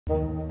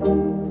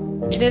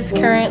It is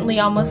currently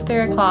almost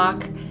 3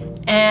 o'clock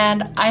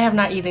and I have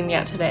not eaten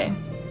yet today.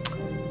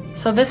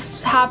 So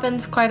this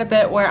happens quite a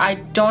bit where I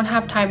don't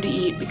have time to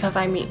eat because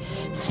I'm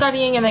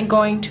studying and then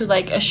going to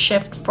like a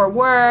shift for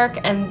work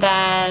and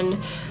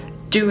then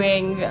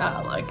doing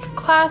like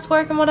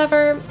classwork and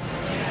whatever.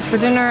 For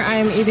dinner I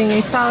am eating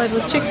a salad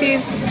with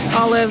chickpeas,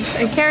 olives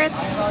and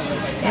carrots,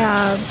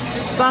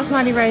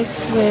 basmati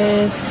rice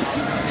with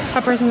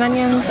peppers and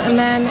onions, and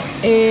then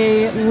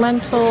a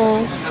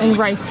lentil and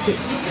rice soup.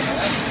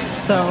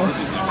 So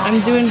I'm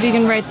doing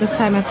vegan right this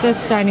time at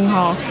this dining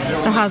hall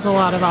that has a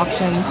lot of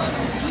options.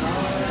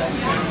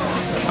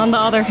 On the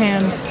other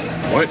hand,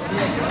 what?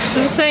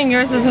 So just saying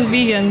yours isn't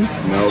vegan.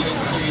 Nope.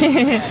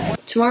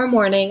 Tomorrow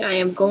morning I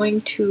am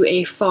going to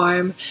a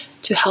farm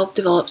to help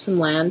develop some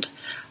land.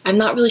 I'm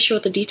not really sure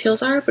what the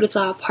details are, but it's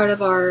a part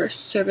of our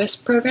service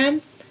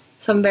program.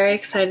 So I'm very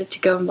excited to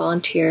go and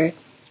volunteer.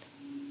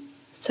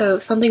 So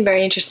something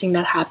very interesting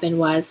that happened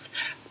was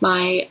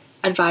my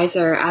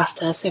advisor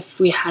asked us if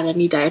we had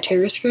any dietary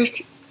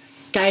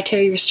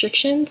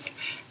restrictions,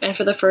 and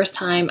for the first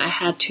time I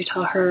had to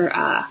tell her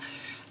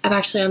I'm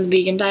actually on the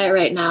vegan diet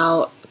right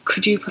now.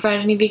 Could you provide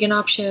any vegan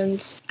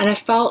options? And I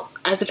felt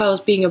as if I was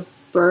being a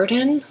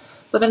burden,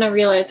 but then I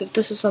realized if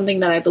this is something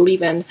that I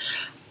believe in,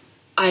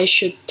 I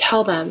should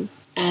tell them,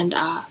 and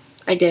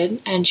I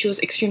did, and she was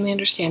extremely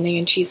understanding,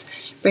 and she's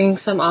bringing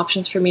some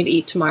options for me to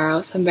eat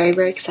tomorrow, so I'm very,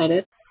 very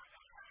excited.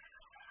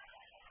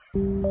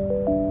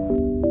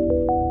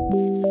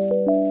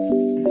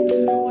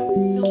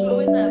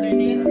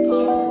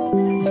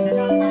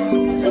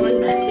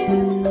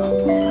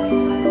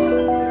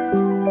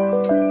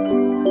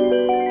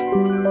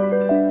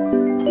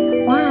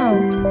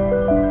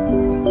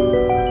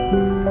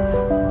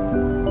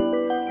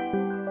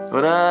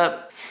 What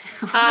up?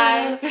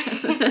 Hi.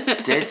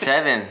 Day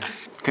 7.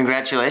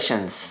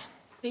 Congratulations.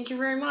 Thank you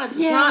very much. It's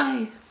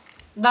not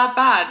that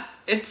bad.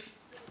 It's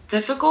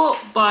difficult,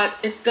 but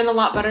it's been a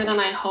lot better than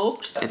I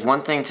hoped. It's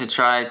one thing to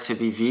try to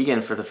be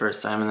vegan for the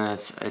first time, and then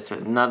it's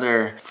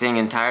another thing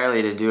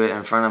entirely to do it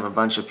in front of a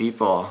bunch of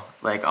people,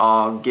 like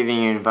all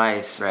giving you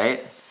advice,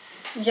 right?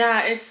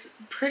 Yeah,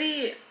 it's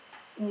pretty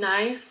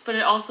nice, but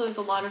it also is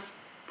a lot of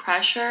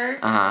pressure.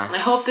 And I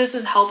hope this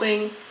is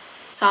helping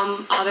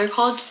some other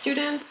college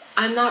students.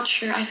 I'm not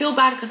sure. I feel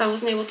bad because I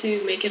wasn't able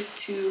to make it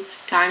to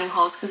dining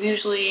halls, because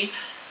usually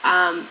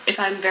if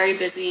I'm very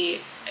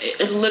busy,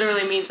 it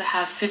literally means I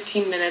have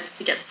 15 minutes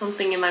to get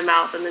something in my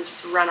mouth and then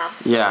just run out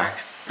the door. Yeah.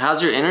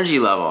 How's your energy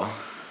level?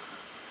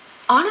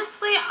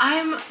 Honestly,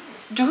 I'm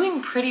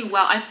doing pretty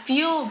well. I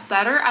feel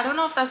better. I don't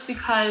know if that's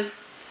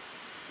because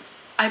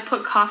I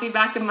put coffee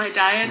back in my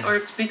diet or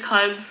it's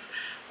because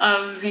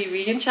of the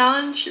vegan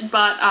challenge,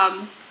 but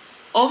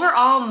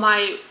overall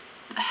my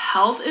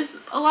health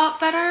is a lot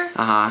better.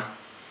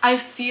 I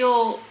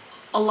feel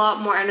a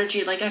lot more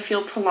energy, like I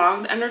feel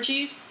prolonged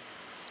energy.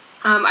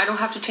 I don't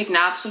have to take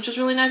naps, which is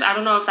really nice. I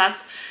don't know if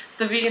that's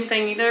the vegan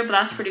thing either, but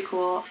that's pretty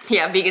cool.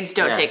 Yeah, vegans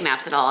don't take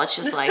naps at all. It's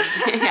just like,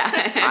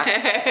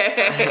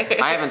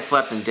 I haven't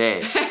slept in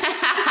days.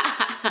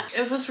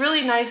 It was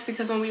really nice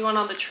because when we went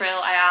on the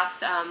trail, I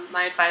asked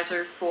my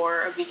advisor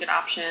for a vegan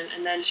option,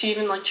 and then she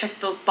even like checked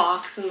the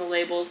box and the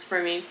labels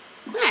for me.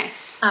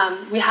 Nice.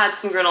 We had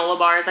some granola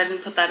bars. I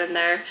didn't put that in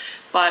there,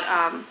 but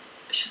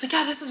she was like,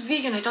 "Yeah, this is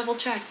vegan." I double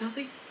checked, and I was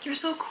like, "You're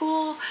so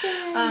cool."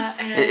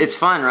 And It's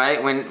fun, right?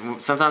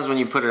 Sometimes when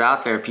you put it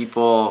out there,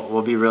 people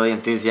will be really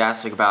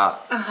enthusiastic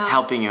about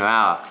helping you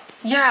out.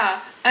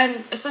 Yeah,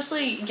 and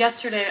especially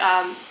yesterday,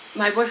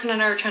 my boyfriend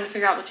and I were trying to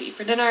figure out what to eat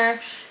for dinner,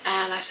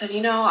 and I said,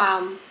 you know,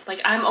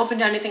 like I'm open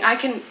to anything. I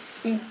can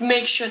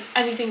make sure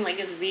anything like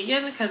is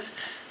vegan, because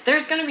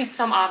there's gonna be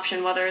some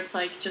option, whether it's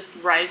like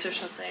just rice or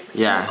something. But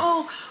Yeah. like,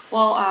 oh,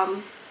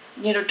 well,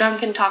 you know,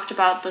 Duncan talked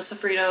about the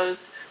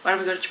sofritos. Why don't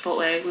we go to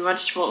Chipotle? We went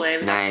to Chipotle.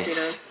 We got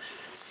sofritos.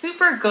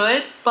 Super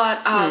good,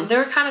 but they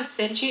were kind of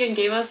stingy and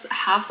gave us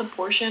half the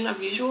portion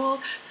of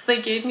usual. So they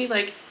gave me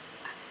like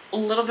a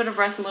little bit of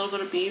rice and a little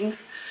bit of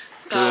beans.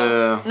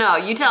 So no,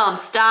 you tell them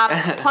stop.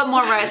 Put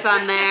more rice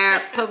on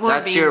there. Put more beans on there.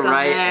 That's your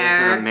right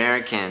as an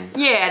American.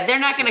 Yeah, they're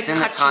not gonna cut you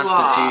off. It's in the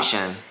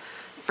Constitution.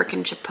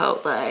 Freaking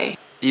Chipotle.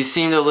 You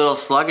seemed a little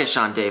sluggish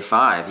on day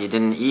 5. You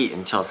didn't eat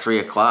until 3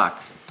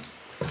 o'clock.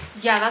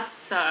 Yeah, that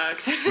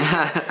sucked.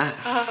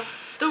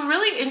 The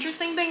really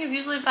interesting thing is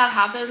usually if that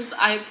happens,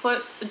 I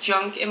put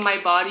junk in my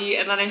body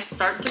and then I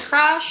start to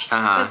crash.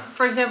 Because,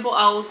 for example,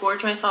 I'll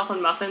gorge myself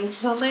on muffins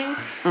or something.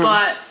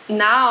 But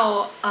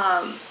now,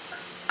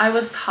 I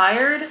was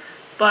tired,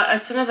 but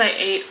as soon as I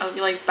ate, I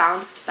like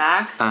bounced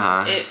back.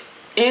 It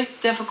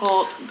is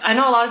difficult. I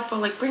know a lot of people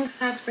are like, bring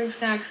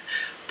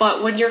snacks,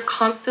 but when you're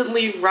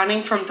constantly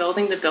running from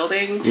building to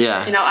building,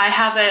 you know, I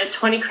have a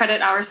 20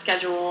 credit hour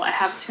schedule, I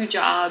have 2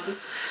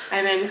 jobs,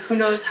 I'm in who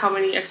knows how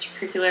many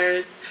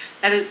extracurriculars,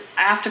 and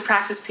I have to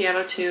practice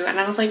piano too, and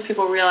I don't think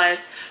people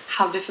realize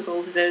how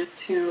difficult it is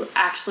to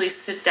actually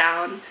sit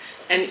down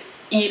and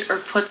eat or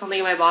put something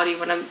in my body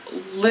when I'm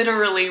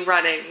literally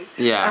running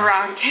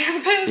around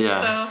campus.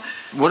 So.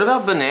 What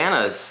about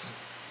bananas?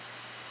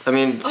 I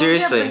mean,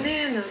 seriously. Oh yeah,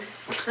 bananas.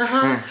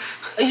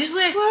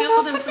 Usually I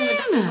steal them from the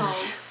dining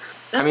halls.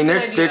 I mean,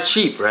 they're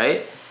cheap,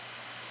 right?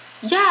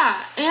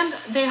 Yeah, and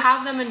they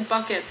have them in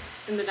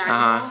buckets in the dining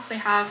halls. They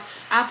have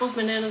apples,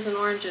 bananas, and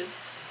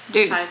oranges.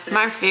 Dude,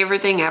 my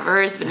favorite thing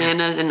ever is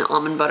bananas and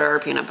almond butter or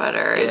peanut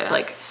butter. Yeah. It's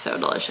like so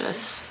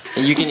delicious.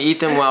 And you can eat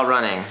them while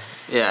running.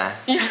 Yeah.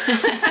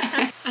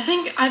 I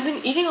think I've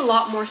been eating a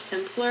lot more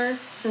simpler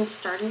since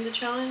starting the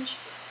challenge.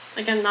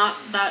 Like, I'm not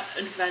that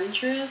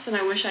adventurous, and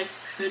I wish I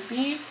could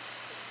be.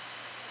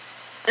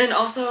 And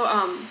also,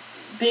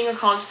 being a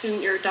college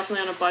student, you're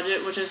definitely on a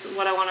budget, which is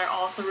what I want to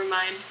also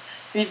remind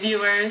the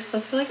viewers.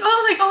 That they're like,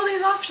 oh, like all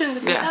these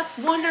options. Like, that's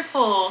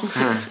wonderful.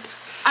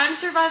 I'm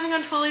surviving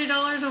on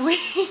 $20 a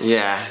week.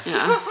 Yeah.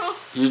 So.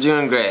 You're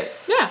doing great.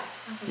 Yeah.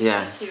 Okay,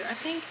 yeah. Thank you. I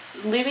think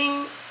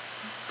living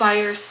by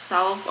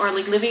yourself, or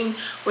like living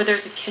where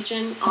there's a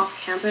kitchen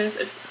off campus,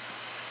 it's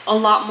a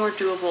lot more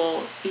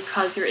doable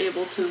because you're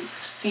able to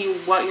see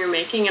what you're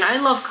making. And I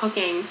love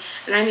cooking,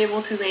 and I'm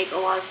able to make a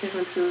lot of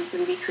different foods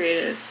and be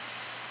creative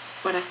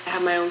when I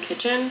have my own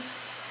kitchen.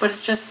 But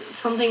it's just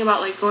something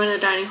about like going to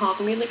the dining halls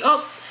and being like,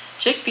 oh,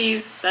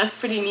 chickpeas, that's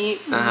pretty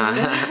neat.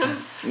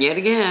 Yet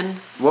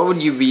again. What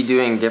would you be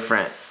doing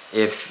different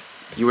if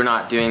you were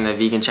not doing the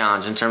vegan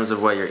challenge in terms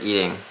of what you're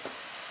eating?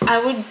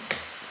 I would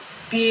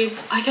be,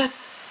 I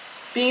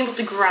guess, being able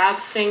to grab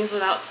things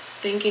without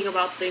thinking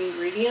about the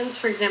ingredients.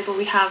 For example,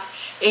 we have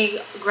a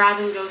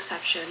grab and go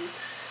section,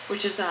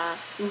 which is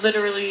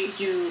literally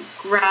you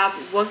grab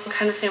what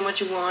kind of sandwich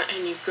you want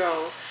and you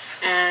go.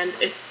 And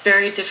it's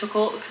very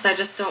difficult because I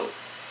just don't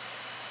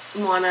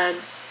want to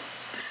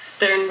sit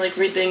there and like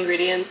read the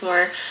ingredients,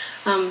 or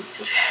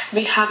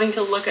be having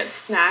to look at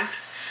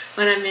snacks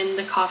when I'm in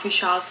the coffee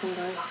shops and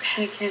going,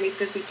 okay, I can't eat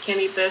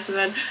this, and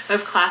then I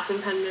have class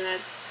in 10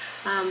 minutes.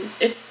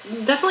 It's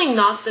definitely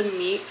not the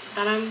meat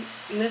that I'm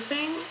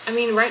missing. I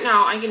mean, right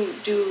now I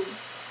can do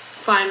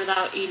fine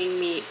without eating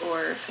meat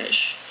or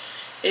fish.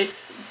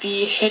 It's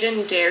the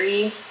hidden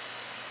dairy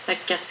that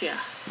gets ya.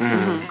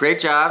 Great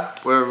job.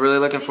 We're really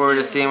looking forward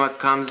to seeing what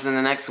comes in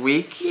the next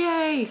week.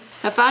 Yay.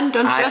 Have fun.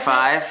 Don't stress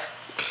High five.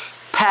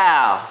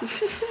 Pow.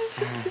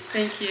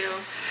 Thank you.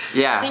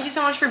 Yeah. Thank you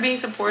so much for being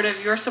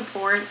supportive. Your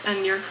support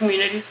and your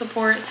community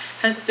support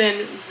has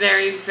been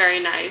very, very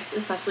nice,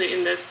 especially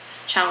in this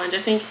challenge.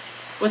 I think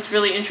what's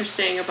really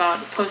interesting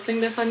about posting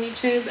this on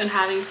YouTube and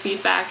having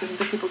feedback is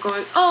the people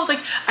going, oh,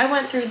 like, I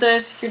went through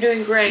this, you're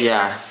doing great.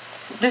 Yeah.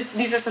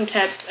 These are some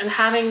tips, and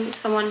having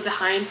someone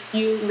behind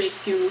you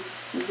makes you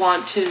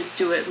want to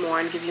do it more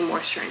and gives you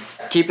more strength.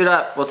 Keep it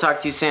up. We'll talk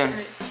to you soon.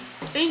 Right.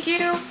 Thank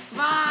you.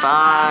 Bye.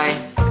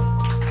 Bye.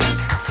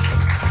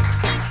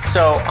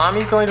 So,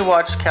 Ami's going to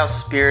watch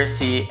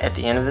Cowspiracy at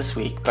the end of this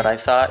week, but I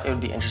thought it would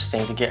be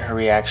interesting to get her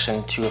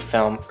reaction to a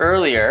film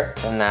earlier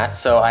than that.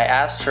 So I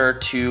asked her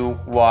to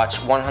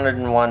watch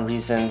 101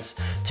 Reasons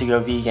to Go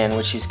Vegan,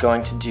 which she's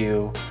going to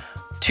do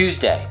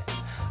Tuesday.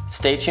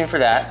 Stay tuned for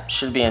that.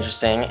 Should be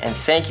interesting. And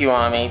thank you,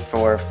 Ami,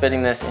 for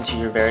fitting this into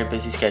your very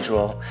busy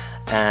schedule.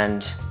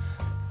 And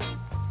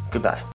goodbye.